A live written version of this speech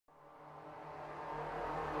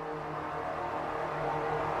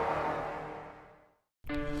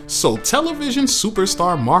So television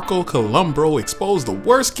superstar Marco Columbro exposed the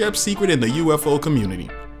worst kept secret in the UFO community.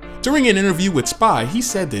 During an interview with Spy, he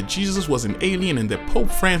said that Jesus was an alien and that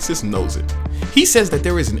Pope Francis knows it. He says that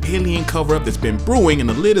there is an alien cover-up that's been brewing and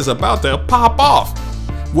the lid is about to pop off.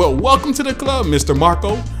 Well, welcome to the club, Mr.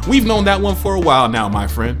 Marco. We've known that one for a while now, my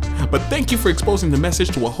friend. But thank you for exposing the message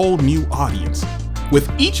to a whole new audience. With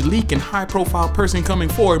each leak and high-profile person coming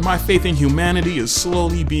forward, my faith in humanity is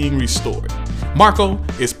slowly being restored. Marco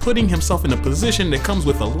is putting himself in a position that comes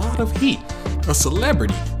with a lot of heat. A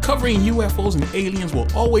celebrity covering UFOs and aliens will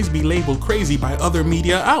always be labeled crazy by other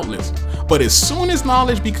media outlets. But as soon as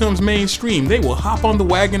knowledge becomes mainstream, they will hop on the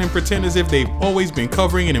wagon and pretend as if they've always been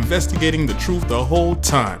covering and investigating the truth the whole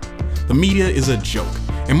time. The media is a joke,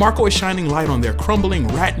 and Marco is shining light on their crumbling,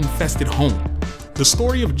 rat-infested home. The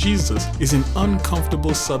story of Jesus is an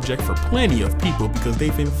uncomfortable subject for plenty of people because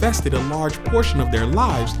they've invested a large portion of their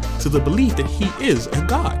lives to the belief that he is a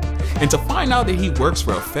god. And to find out that he works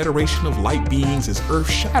for a federation of light beings is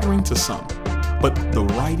earth-shattering to some. But the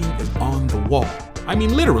writing is on the wall. I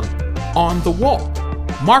mean literally, on the wall.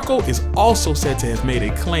 Marco is also said to have made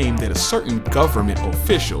a claim that a certain government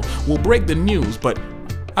official will break the news, but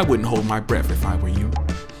I wouldn't hold my breath if I were you.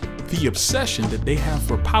 The obsession that they have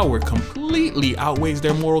for power completely outweighs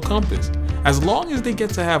their moral compass. As long as they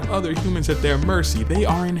get to have other humans at their mercy, they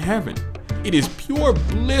are in heaven. It is pure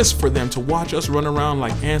bliss for them to watch us run around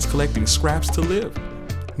like ants collecting scraps to live.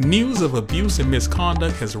 News of abuse and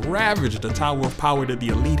misconduct has ravaged the tower of power that the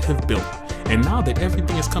elite have built. And now that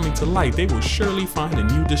everything is coming to light, they will surely find a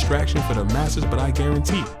new distraction for the masses, but I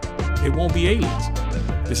guarantee it won't be aliens.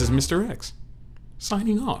 This is Mr. X,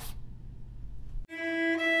 signing off.